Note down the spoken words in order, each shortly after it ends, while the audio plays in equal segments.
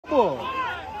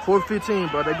4th 15,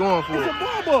 bro. They going for it. It's a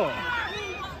ball.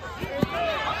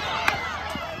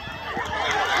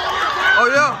 Oh,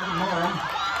 yeah.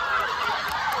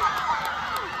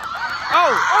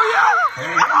 Oh, yeah.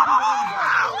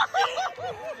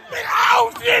 Oh,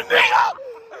 shit, nigga.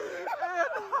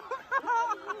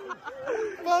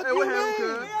 Hey, what happened,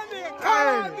 cuz?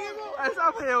 Hey,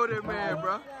 stop playing with that man,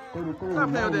 bro. Stop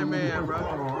playing with that man, bro.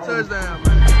 Touchdown,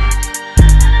 man.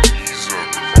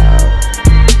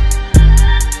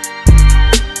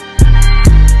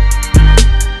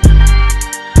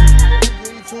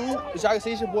 As y'all can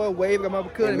see, it's your boy Wave. Got my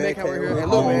cousin Mac right here.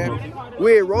 And look, man,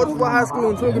 we're at Rosa High School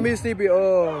in Tunica, Mississippi.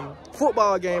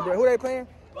 Football game, bro. Who they playing?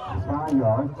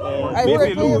 Hey, who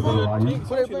they playing?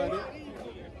 Who they playing?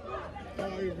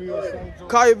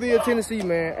 Collerville, Tennessee,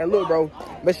 man. And look, bro,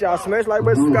 make sure y'all smash like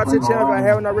button, subscribe to the channel if I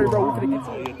haven't already, bro. We finna get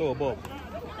to it. Throw a ball.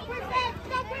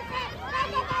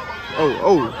 Oh.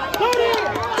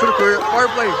 To the crib. Hard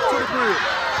play. To the crib.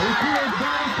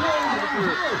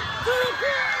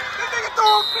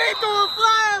 Throw a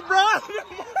flag, bro.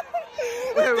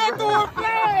 That throw a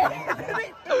flag.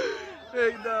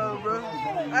 Hey, no, bro.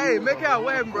 Hey, make out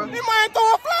what happened, bro. He might throw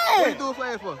a flag. What you threw a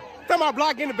flag for? Tell my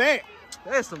block in the back.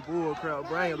 That's some bull crap,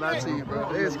 bro. I ain't gonna lie to you,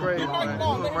 bro. That's crazy, man.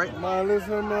 Right? Man,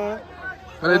 listen, man.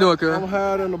 How they doing, cuz? I'm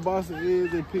higher than the Boston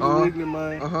is. They pick weekly,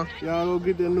 man. Y'all go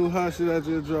get that new hot shit out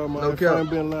your job, man. No cap. I ain't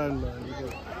been lying, man.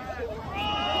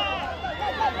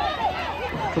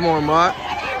 Come on, Mark.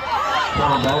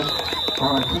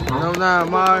 No, nah,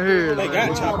 Mark here. They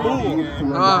got chopped bull.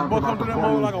 Boy, come to that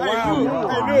mode like a wild bull.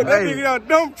 Hey, look, that nigga got a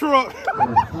dump truck.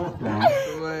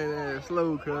 Man,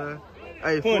 slow, cuz.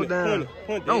 Hey, punt down.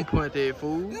 Don't punt that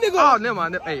fool. Nigga. Oh, never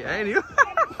mind. Hey, I ain't even.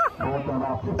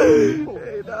 Hey,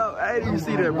 no, I didn't even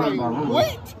see that, bro.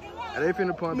 Wait. They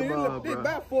finna punt the ball, bro. It's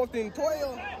about 4th and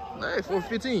 12. Hey, 4th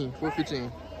 15. 4th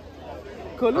 15.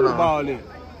 Cause look at the ball in.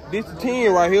 This is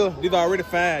 10 right here. This already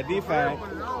 5. This 5.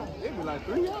 It be like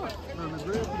 3 yards. What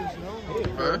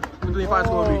do you think fight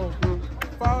score be?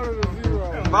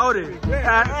 40-0. 40.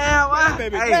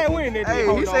 Hey,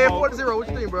 he said 40-0. What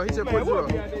you think, bro? He said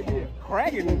 40-0.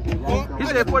 Cracking. He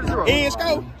said 40-0. In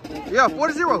scope. Yeah,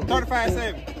 40-0.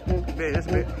 35-7. Man, that's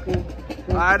big.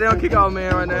 All right, they don't kick off,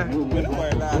 man, right now. Man, that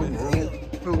boy loud as hell.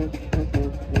 Who?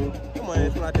 That boy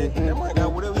ain't like that. That boy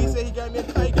got whatever he said he got in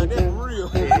that car, he got that for real.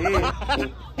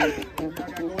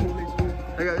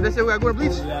 They said we gotta go to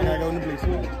bleachers. Yeah, I gotta go in the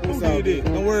bleachers. What's all good?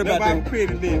 Don't worry about that.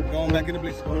 Pretty then. Going back in the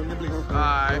bleachers. Going in the bleachers. All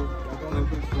right.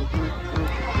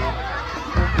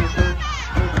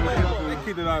 They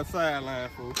kicked it out the sideline,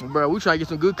 fool. Bro, we try to get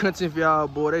some good content for y'all,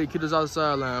 boy. They kicked us out the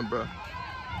sideline, bro.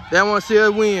 They don't want to see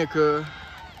us win, cuz.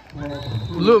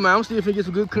 Look, man, I'm still finna get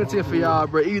some good content for y'all,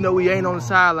 bro. Even though we ain't on the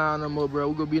sideline no more, bro.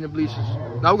 We're gonna be in the bleachers.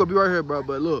 Now, we're gonna be right here, bro.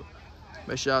 But look,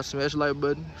 make sure y'all smash the like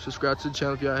button. Subscribe to the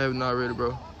channel if y'all haven't already,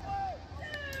 bro.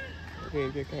 Come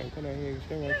out here and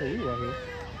stand right here. We right here.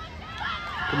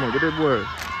 Come on, get that boy.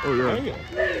 Oh, yeah.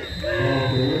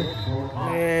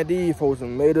 Man, these folks have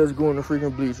made us go in the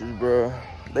freaking bleachers, bro.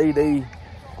 They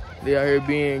out here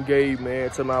being gay, man.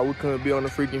 Talking about we couldn't be on the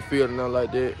freaking field and nothing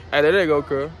like that. Hey, there they go,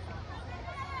 cuz.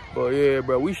 But yeah,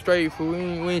 bro, we straight, fool.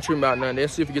 We ain't tripping about nothing.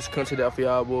 Let's see if we get some content out for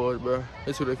y'all boys, bro.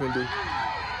 That's what they can do.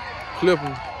 Clip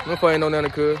them. No fight ain't no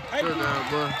nothing, cuz. Put down,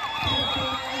 bro.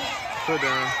 Put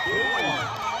down.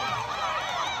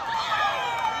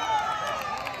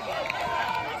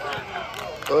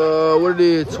 What it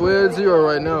is? 12-0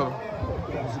 right now.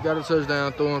 Just got a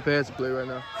touchdown, throwing pass to play right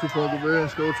now. 2-point conversion,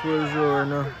 score 12-0 right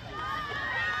now.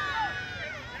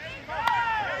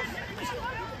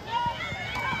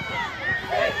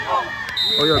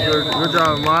 Oh yeah, good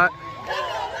job, Mott.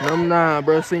 Number 9,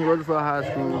 bro. Senior Rosa High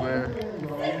School, man.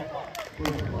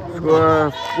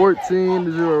 Score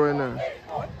 14-0 right now.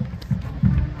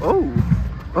 Oh,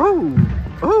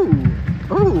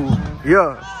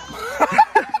 yeah.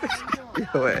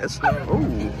 Yo ass.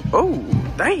 Oh,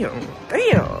 damn.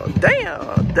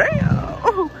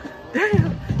 Oh,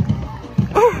 damn.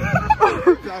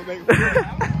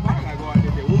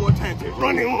 One more time,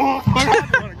 run it more.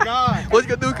 Oh God. What you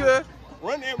gonna do, cuz?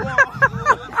 Run that more.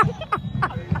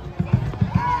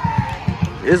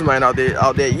 This man out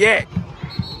there yak.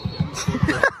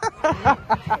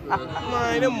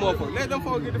 Man, them motherfuckers. Let them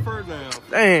folks get the first down.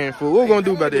 Damn, fool. What we gonna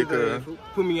do about that, cuz?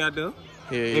 Put me out there.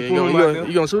 Yeah,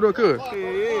 you gonna shoot her, cuz?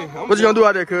 Yeah. What you gonna do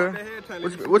out there, cuz?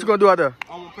 What you gonna do out there?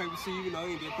 I'm gonna play receive, you know,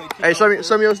 he didn't play kick. Hey, show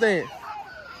me your stand.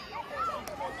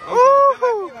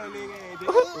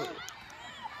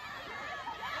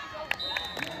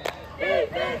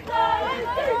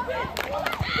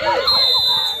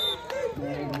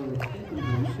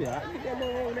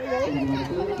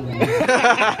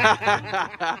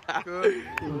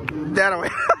 That way.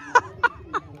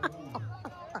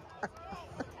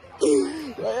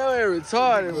 Man, y'all ain't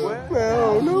retarded, boy. Man, I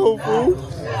don't know, fool.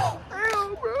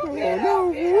 Damn, bro. I don't know,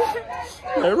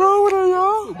 fool. Ain't wrong with that,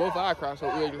 y'all. Both eye cry so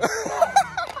ugly.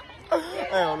 I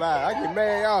ain't gonna lie, I get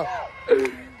mad, y'all.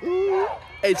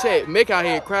 Hey, Chad, Mick out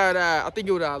here cried out. I think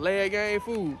it was our last game,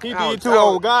 fool. He did too,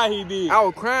 on God, he did. I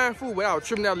was crying, fool, but I was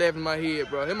tripping out laughing in my head,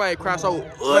 bro. He might cry so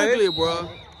ugly, bro.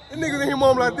 This niggas in his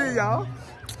mom like this, y'all.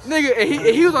 Nigga, and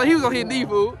he was on his knee,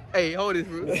 fool. Hey, hold this,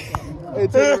 fool. Hey,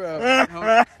 turn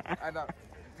around. I know.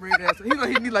 Bring that. He was on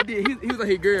his knee like this. He was on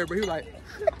his girl, bro. He was like,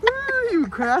 he was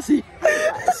crying. I see,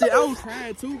 I was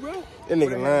crying too, bro. That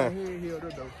nigga lying.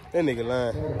 That nigga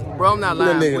lying. Bro, I'm not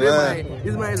lying. That nigga lying.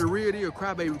 This man is a real deal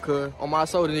crybaby, cuz on my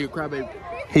soul, the nigga crybaby.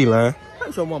 He lying.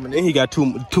 That's your mama, Then nigga. he got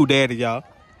two daddies, y'all.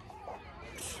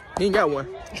 He ain't got one.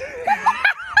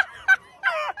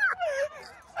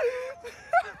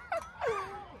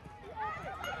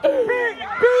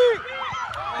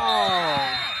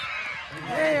 Oh.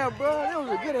 Damn, bro. That was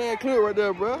a good hand clip right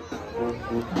there, bro.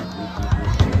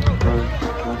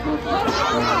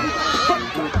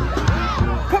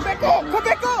 Come back up! Come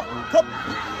back up! Come.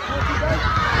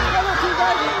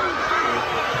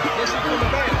 That shit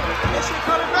coming back. That shit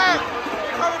coming back.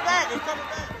 It's coming back. It's coming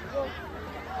back.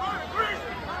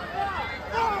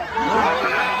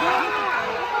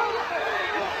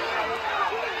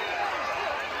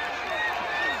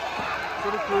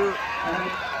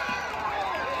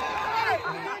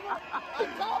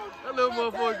 That little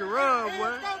motherfucker can run,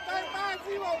 boy.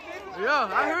 Yeah,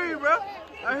 I hear you, bro.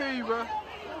 I hear you, bro.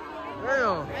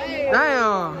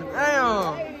 Damn.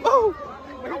 Woo.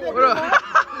 What up?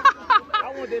 I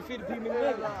want that 50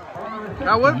 minutes.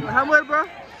 Now what? How much, bro?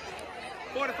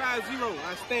 45-0.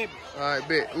 I stamp it. All right,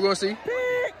 bet. We gonna see.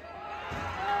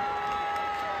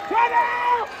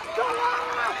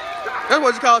 That's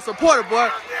what you call a supporter, boy.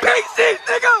 Big six,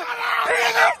 nigga.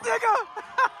 Big six, nigga.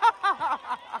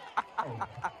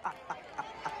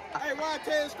 Hey, why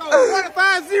tell us go?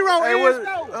 45-0. Hey, what?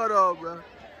 Hold on, bro.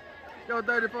 Yo,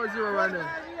 34-0 right now.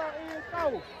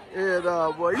 Yeah,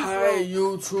 nah, boy. Hey,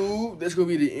 YouTube. That's gonna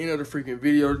be the end of the freaking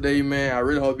video today, man. I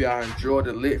really hope y'all enjoyed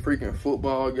the lit freaking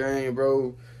football game,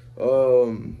 bro.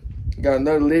 Got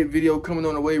another lit video coming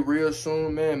on the way real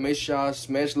soon, man. Make sure y'all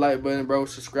smash the like button, bro.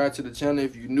 Subscribe to the channel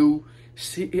if you're new.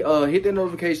 Hit that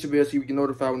notification bell so you can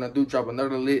notify when I do drop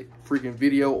another lit freaking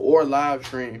video or live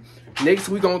stream. Next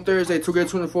week on Thursday,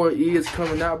 2K24 is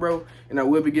coming out, bro. And I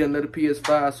will be getting another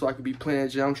PS5 so I can be playing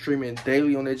jump streaming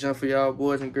daily on that jump for y'all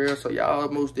boys and girls. So y'all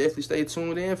most definitely stay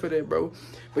tuned in for that, bro.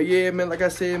 But yeah, man, like I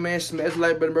said, man, smash the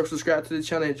like button, bro. Subscribe to the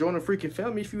channel and join the freaking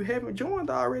family if you haven't joined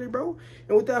already, bro.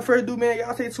 And without further ado, man,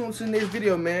 y'all stay tuned to the next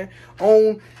video, man.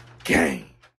 On game.